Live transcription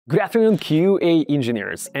Good afternoon, QA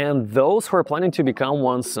engineers and those who are planning to become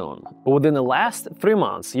one soon. Within the last 3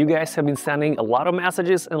 months, you guys have been sending a lot of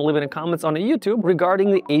messages and leaving comments on YouTube regarding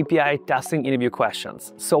the API testing interview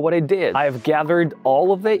questions. So what I did, I've gathered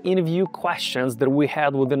all of the interview questions that we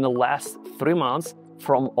had within the last 3 months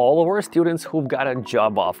from all of our students who've gotten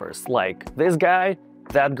job offers, like this guy,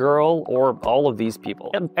 that girl, or all of these people.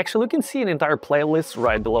 And actually, you can see an entire playlist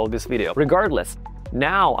right below this video. Regardless,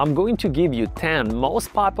 now I'm going to give you 10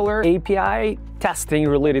 most popular API testing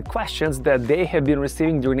related questions that they have been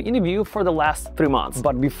receiving during the interview for the last 3 months.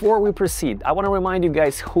 But before we proceed, I want to remind you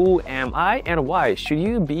guys who am I and why should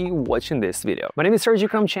you be watching this video. My name is Sergey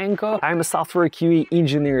Kramchenko. I'm a software QA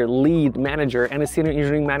engineer, lead manager, and a senior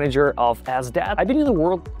engineering manager of SDAT. I've been in the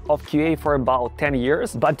world of QA for about 10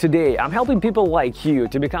 years, but today I'm helping people like you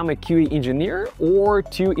to become a QA engineer or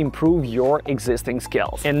to improve your existing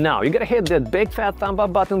skills. And now you gotta hit that big fat thumb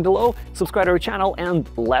up button below, subscribe to our channel, and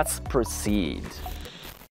let's proceed.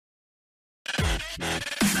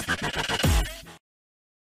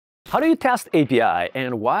 How do you test API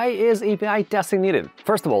and why is API testing needed?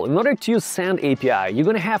 First of all, in order to send API, you're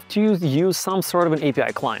going to have to use some sort of an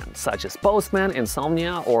API client, such as Postman,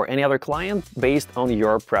 Insomnia, or any other client based on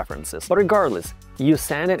your preferences. But regardless, you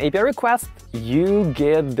send an API request, you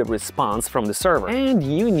get the response from the server, and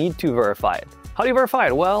you need to verify it. How do you verify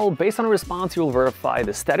it? Well, based on a response, you will verify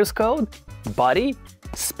the status code, body,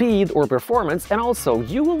 speed or performance, and also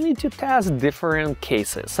you will need to test different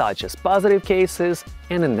cases, such as positive cases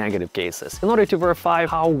and negative cases, in order to verify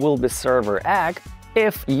how will the server act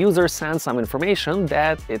if user sends some information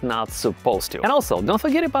that it's not supposed to. And also, don't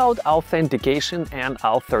forget about authentication and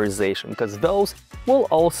authorization, because those will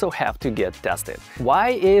also have to get tested. Why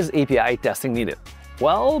is API testing needed?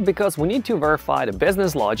 Well, because we need to verify the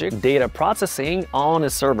business logic, data processing on a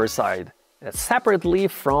server side, separately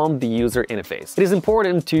from the user interface. It is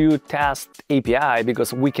important to test API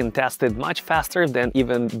because we can test it much faster than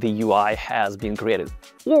even the UI has been created.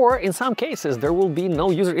 Or in some cases, there will be no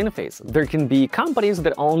user interface. There can be companies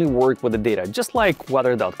that only work with the data, just like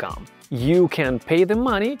weather.com. You can pay them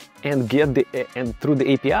money and through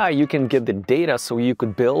the API, you can get the data so you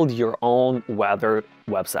could build your own weather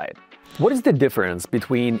website. What is the difference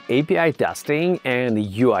between API testing and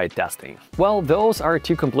UI testing? Well, those are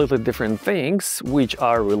two completely different things which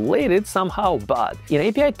are related somehow, but in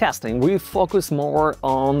API testing, we focus more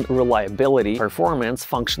on reliability, performance,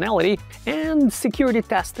 functionality, and security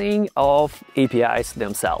testing of APIs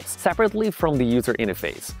themselves, separately from the user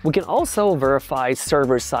interface. We can also verify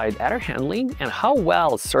server-side error handling and how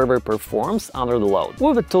well server performs under the load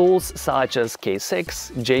with tools such as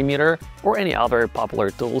K6, JMeter, or any other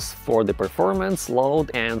popular tools for the performance, load,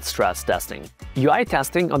 and stress testing. UI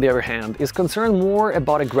testing, on the other hand, is concerned more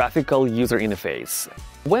about a graphical user interface.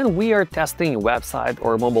 When we are testing a website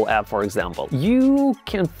or a mobile app, for example, you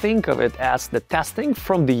can think of it as the testing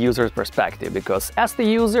from the user's perspective, because as the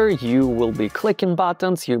user, you will be clicking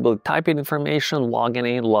buttons, you will type in information, logging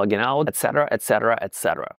in, logging out, etc., etc.,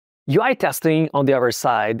 etc. UI testing, on the other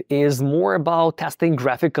side, is more about testing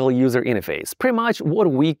graphical user interface, pretty much what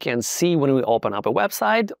we can see when we open up a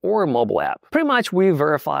website or a mobile app. Pretty much we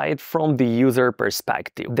verify it from the user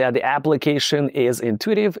perspective, that the application is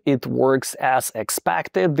intuitive, it works as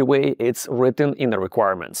expected, the way it's written in the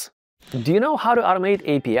requirements. Do you know how to automate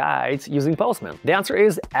APIs using Postman? The answer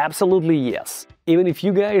is absolutely yes. Even if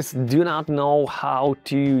you guys do not know how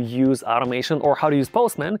to use automation or how to use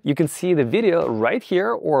Postman, you can see the video right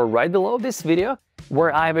here or right below this video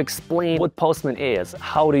where I've explained what Postman is,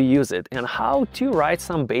 how to use it, and how to write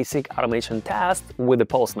some basic automation tasks with the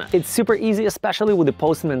Postman. It's super easy, especially with the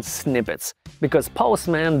Postman snippets, because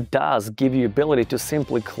Postman does give you the ability to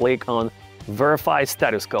simply click on verify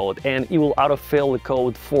status code and it will autofill the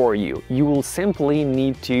code for you. You will simply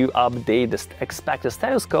need to update the expected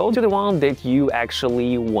status code to the one that you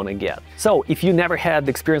actually want to get. So if you never had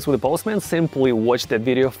experience with the Postman, simply watch that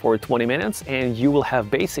video for 20 minutes and you will have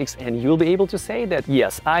basics and you'll be able to say that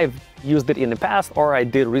yes, I've used it in the past or I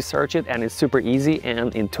did research it and it's super easy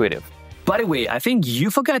and intuitive. By the way, I think you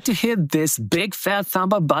forgot to hit this big fat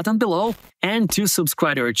thumb up button below and to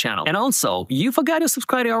subscribe to our channel. And also, you forgot to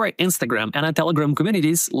subscribe to our Instagram and our Telegram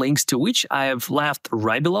communities, links to which I have left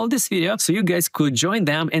right below this video, so you guys could join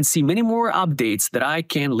them and see many more updates that I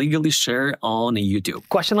can legally share on YouTube.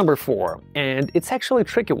 Question number 4, and it's actually a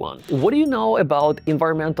tricky one. What do you know about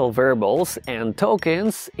environmental variables and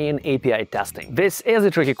tokens in API testing? This is a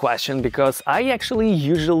tricky question because I actually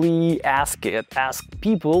usually ask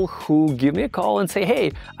people who give me a call and say, hey,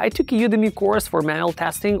 I took a Udemy course for manual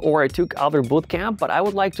testing, or I took other bootcamp, but I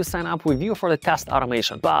would like to sign up with you for the test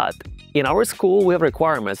automation. But in our school, we have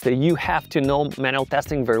requirements that you have to know manual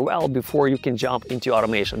testing very well before you can jump into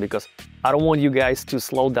automation, because I don't want you guys to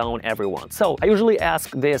slow down everyone. So I usually ask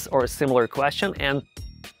this or a similar question, and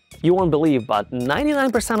you won't believe, but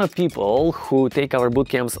 99% of people who take our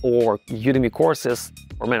bootcamps or Udemy courses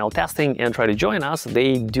or manual testing and try to join us,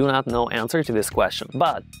 they do not know answer to this question.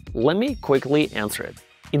 But let me quickly answer it.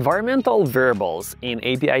 Environmental variables in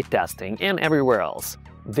API testing and everywhere else,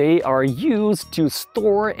 they are used to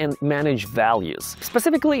store and manage values.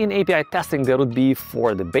 Specifically in API testing, that would be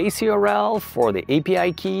for the base URL, for the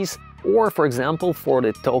API keys, or for example for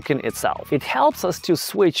the token itself. It helps us to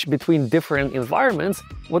switch between different environments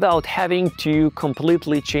without having to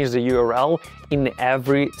completely change the URL in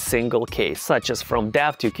every single case, such as from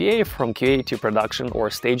dev to QA, from QA to production or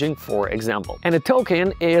staging, for example. And a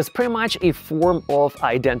token is pretty much a form of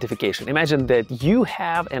identification. Imagine that you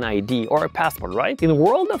have an ID or a passport, right? In the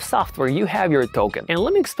world of software, you have your token. And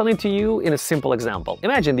let me explain it to you in a simple example.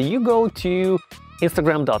 Imagine that you go to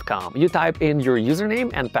Instagram.com, you type in your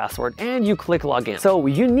username and password, and you click login. So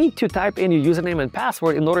you need to type in your username and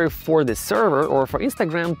password in order for the server or for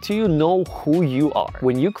Instagram to know who you are.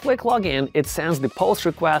 When you click login, it sends the post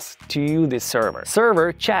request to the server.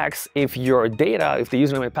 Server checks if your data, if the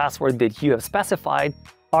username and password that you have specified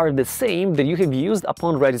are the same that you have used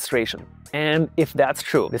upon registration. And if that's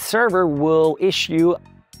true, the server will issue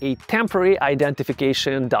a temporary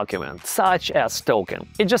identification document, such as token.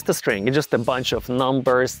 It's just a string, it's just a bunch of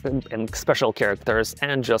numbers and special characters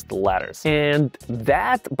and just letters. And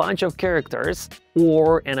that bunch of characters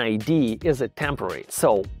or an ID is a temporary.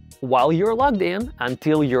 So while you're logged in,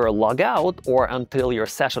 until you're logged out or until your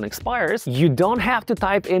session expires, you don't have to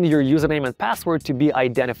type in your username and password to be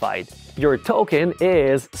identified. Your token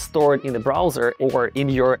is stored in the browser or in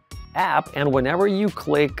your app, and whenever you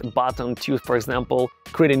click button to, for example,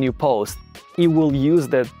 create a new post, it will use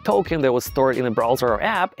the token that was stored in the browser or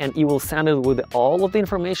app, and it will send it with all of the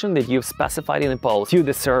information that you've specified in the post to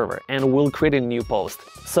the server, and will create a new post.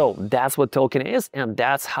 So that's what token is, and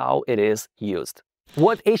that's how it is used.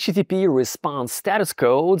 What HTTP response status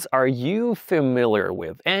codes are you familiar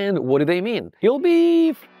with, and what do they mean? It'll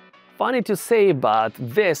be funny to say, but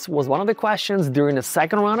this was one of the questions during the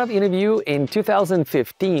second round of interview in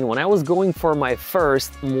 2015 when I was going for my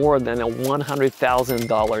first more than a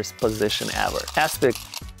 $100,000 position ever as the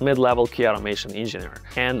mid-level QA automation engineer.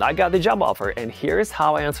 And I got the job offer, and here's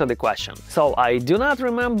how I answered the question. So I do not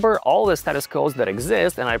remember all the status codes that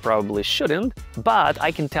exist, and I probably shouldn't, but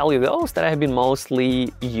I can tell you those that I have been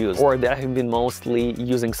mostly used or that I have been mostly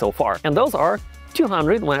using so far. And those are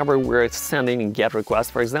 200 whenever we're sending a GET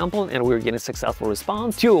request, for example, and we're getting successful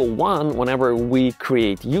response. 201 whenever we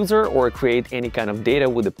create user or create any kind of data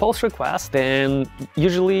with the post request. Then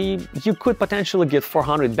usually you could potentially get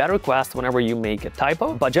 400 bad requests whenever you make a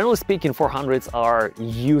typo, but generally speaking 400s are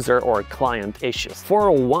user or client issues.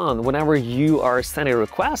 401 whenever you are sending a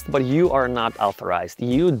request but you are not authorized.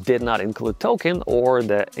 You did not include token or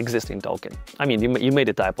the existing token. I mean, you made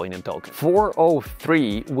a typo in a token.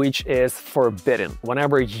 403, which is forbidden.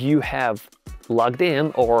 Whenever you have logged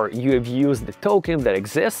in or you have used the token that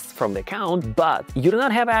exists from the account, but you do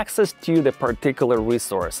not have access to the particular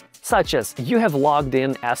resource, such as you have logged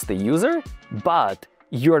in as the user, but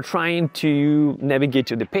you're trying to navigate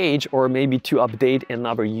to the page or maybe to update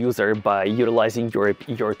another user by utilizing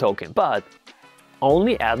your token. But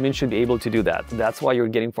only admin should be able to do that. That's why you're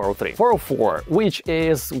getting 403. 404, which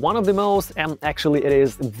is one of the most, and actually it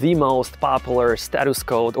is the most popular status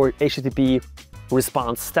code or HTTP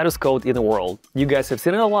response status code in the world. You guys have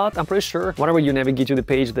seen it a lot, I'm pretty sure. Whenever you navigate to the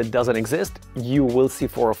page that doesn't exist, you will see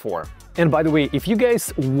 404. And by the way, if you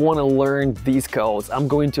guys want to learn these codes, I'm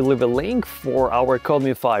going to leave a link for our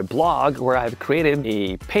Codemify blog where I've created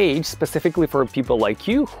a page specifically for people like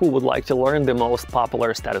you who would like to learn the most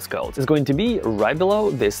popular status codes. It's going to be right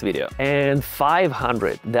below this video. And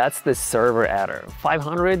 500, that's the server error.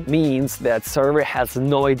 500 means that server has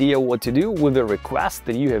no idea what to do with the request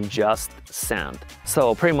that you have just sent.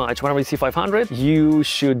 So pretty much whenever you see 500, you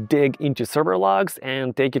should dig into server logs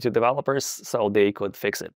and take it to developers so they could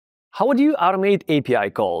fix it. How would you automate API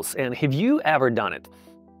calls, and have you ever done it?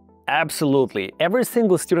 Absolutely. Every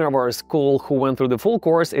single student of our school who went through the full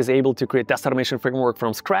course is able to create test automation framework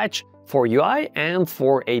from scratch for UI and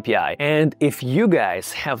for API. And if you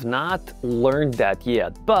guys have not learned that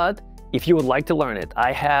yet, but If you would like to learn it,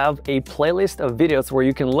 I have a playlist of videos where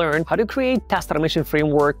you can learn how to create test automation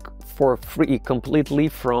framework for free, completely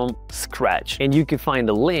from scratch. And you can find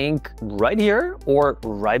the link right here or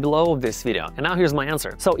right below this video. And now here's my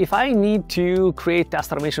answer. So if I need to create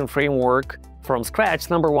test automation framework from scratch,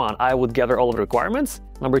 number one, I would gather all of the requirements.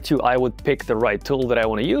 Number two, I would pick the right tool that I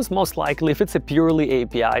want to use. Most likely, if it's a purely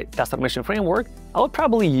API test automation framework, I would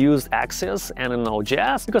probably use Axis and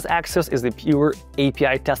Node.js because Axis is the pure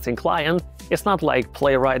API testing client. It's not like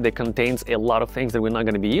Playwright that contains a lot of things that we're not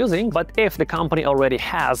going to be using. But if the company already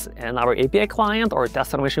has another API client or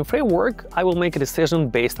test automation framework, I will make a decision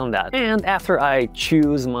based on that. And after I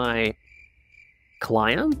choose my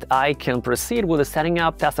client, I can proceed with setting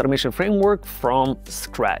up test automation framework from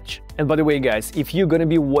scratch. And by the way, guys, if you're gonna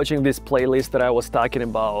be watching this playlist that I was talking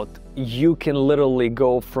about, you can literally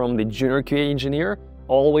go from the junior QA engineer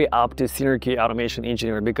all the way up to senior QA automation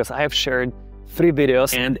engineer, because I have shared 3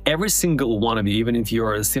 videos, and every single one of you, even if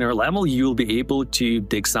you're a senior level, you'll be able to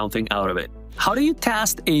dig something out of it. How do you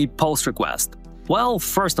test a post request? Well,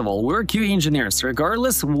 first of all, we're QA engineers.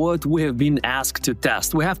 Regardless what we have been asked to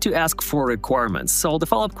test, we have to ask for requirements. So the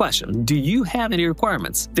follow-up question, do you have any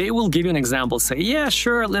requirements? They will give you an example, say, yeah,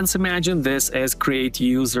 sure, let's imagine this as create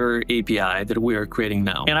user API that we are creating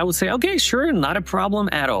now. And I would say, okay, sure, not a problem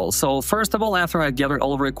at all. So first of all, after I gather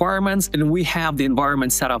all the requirements and we have the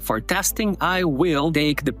environment set up for testing, I will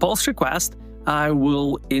take the post request. I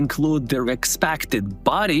will include the expected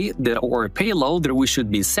body or payload that we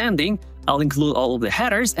should be sending. I'll include all of the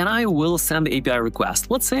headers, and I will send the API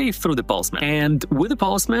request, let's say through the Postman. And with the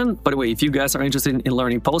Postman, by the way, if you guys are interested in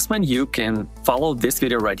learning Postman, you can follow this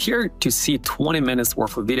video right here to see 20 minutes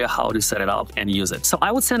worth of video how to set it up and use it. So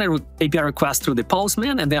I would send an API request through the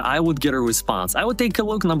Postman, and then I would get a response. I would take a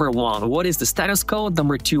look, number one, what is the status code?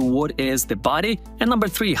 Number two, what is the body? And number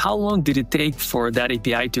three, how long did it take for that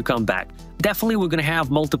API to come back? Definitely, we're going to have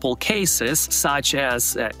multiple cases, such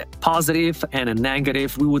as positive and a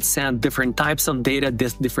negative. We would send different types of data,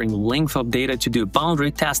 different length of data to do boundary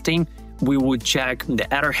testing. We would check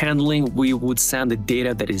the error handling. We would send the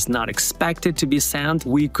data that is not expected to be sent.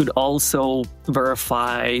 We could also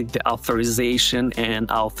verify the authorization and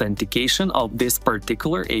authentication of this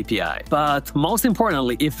particular API. But most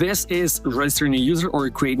importantly, if this is register new user or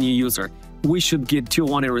create new user, we should get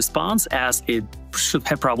 201 in response, as it should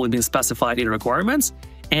have probably been specified in requirements.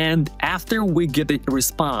 And after we get the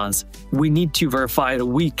response, we need to verify that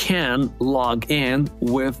we can log in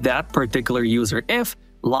with that particular user if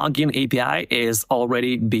login API is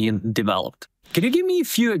already being developed. Can you give me a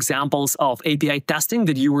few examples of API testing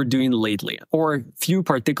that you were doing lately, or few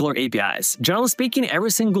particular APIs? Generally speaking, every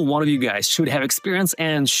single one of you guys should have experience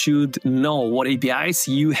and should know what APIs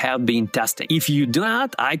you have been testing. If you do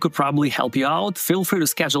not, I could probably help you out. Feel free to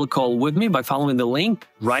schedule a call with me by following the link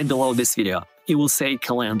right below this video. It will say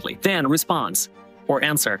Calendly. Then response or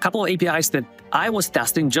answer. A couple of APIs that I was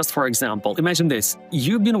testing, just for example. Imagine this.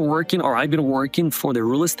 You've been working, or I've been working for the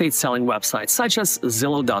real estate selling websites, such as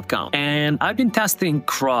Zillow.com. And I've been testing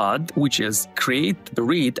CRUD, which is create,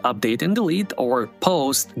 read, update, and delete, or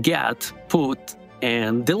post, get, put,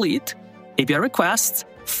 and delete API requests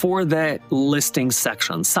for the listing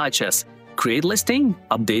section, such as create listing,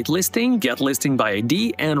 update listing, get listing by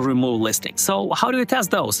ID, and remove listing. So how do you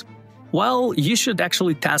test those? Well, you should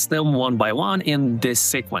actually test them one by one in this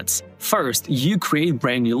sequence. First, you create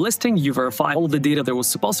brand new listing, you verify all the data that was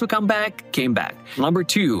supposed to come back, came back. Number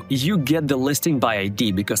two, you get the listing by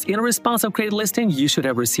ID, because in response of create listing, you should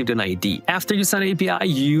have received an ID. After you send an API,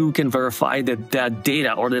 you can verify that that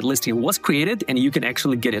data or that listing was created, and you can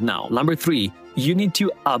actually get it now. Number three, you need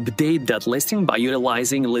to update that listing by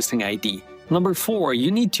utilizing listing ID. Number four,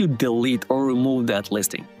 you need to delete or remove that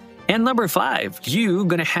listing. And number five, you're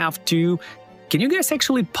gonna have to, can you guys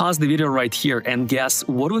actually pause the video right here and guess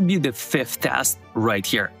what would be the fifth test right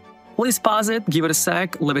here? Please pause it, give it a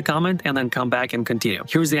sec, leave a comment, and then come back and continue.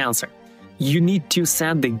 Here's the answer. You need to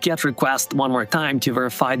send the GET request one more time to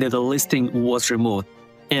verify that the listing was removed.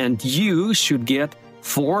 And you should get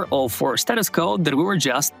 404 status code that we were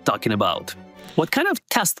just talking about. What kind of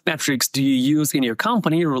test metrics do you use in your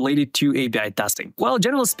company related to API testing? Well,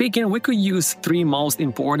 generally speaking, we could use 3 most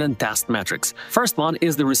important test metrics. First one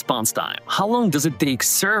is the response time. How long does it take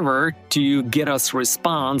server to get us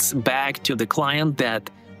response back to the client that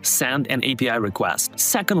sent an API request?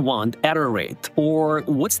 Second one, error rate, or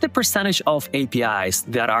what's the percentage of APIs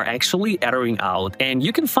that are actually erroring out? And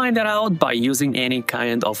you can find that out by using any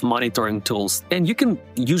kind of monitoring tools. And you can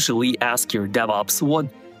usually ask your DevOps what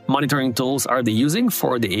monitoring tools are they using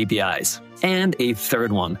for the APIs. And a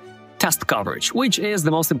third one, test coverage, which is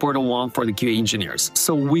the most important one for the QA engineers.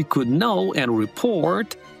 So we could know and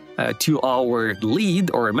report to our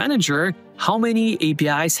lead or manager how many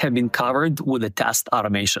APIs have been covered with the test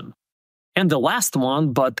automation. And the last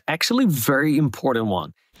one, but actually very important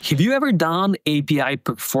one, have you ever done API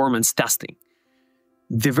performance testing?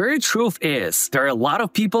 The very truth is, there are a lot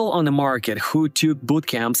of people on the market who took boot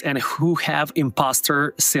camps and who have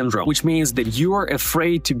imposter syndrome, which means that you are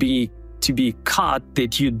afraid to be caught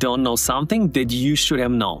that you don't know something that you should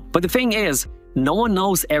have known. But the thing is, no one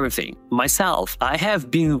knows everything. Myself, I have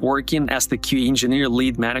been working as the QA engineer,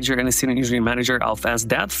 lead manager, and a senior engineering manager of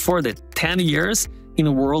SDAT for the 10 years in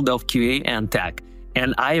the world of QA and tech.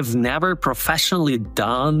 And I have never professionally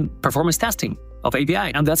done performance testing of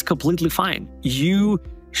API, and that's completely fine. You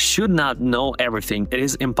should not know everything. It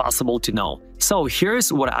is impossible to know. So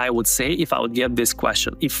here's what I would say if I would get this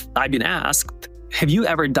question. If I've been asked, have you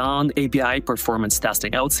ever done API performance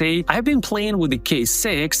testing? I would say I've been playing with the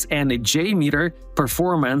K6 and the JMeter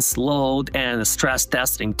performance, load, and stress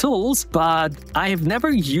testing tools, but I have never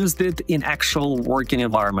used it in actual working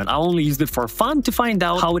environment. I only used it for fun to find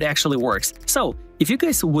out how it actually works. So if you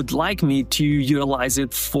guys would like me to utilize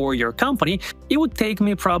it for your company, it would take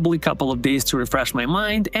me probably a couple of days to refresh my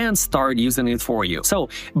mind and start using it for you. So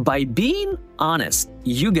by being honest,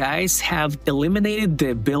 you guys have eliminated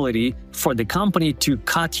the ability for the company to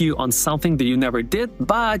cut you on something that you never did,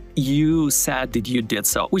 but you said that you did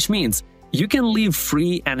so, which means you can live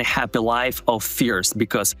free and a happy life of fears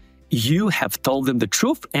because you have told them the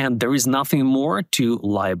truth and there is nothing more to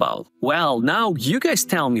lie about. Well, now you guys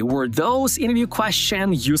tell me, were those interview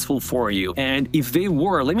questions useful for you? And if they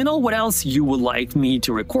were, let me know what else you would like me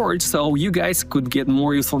to record so you guys could get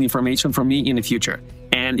more useful information from me in the future.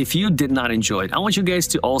 And if you did not enjoy it, I want you guys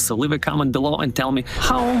to also leave a comment below and tell me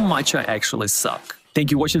how much I actually suck.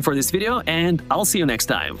 Thank you for watching for this video, and I'll see you next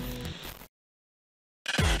time.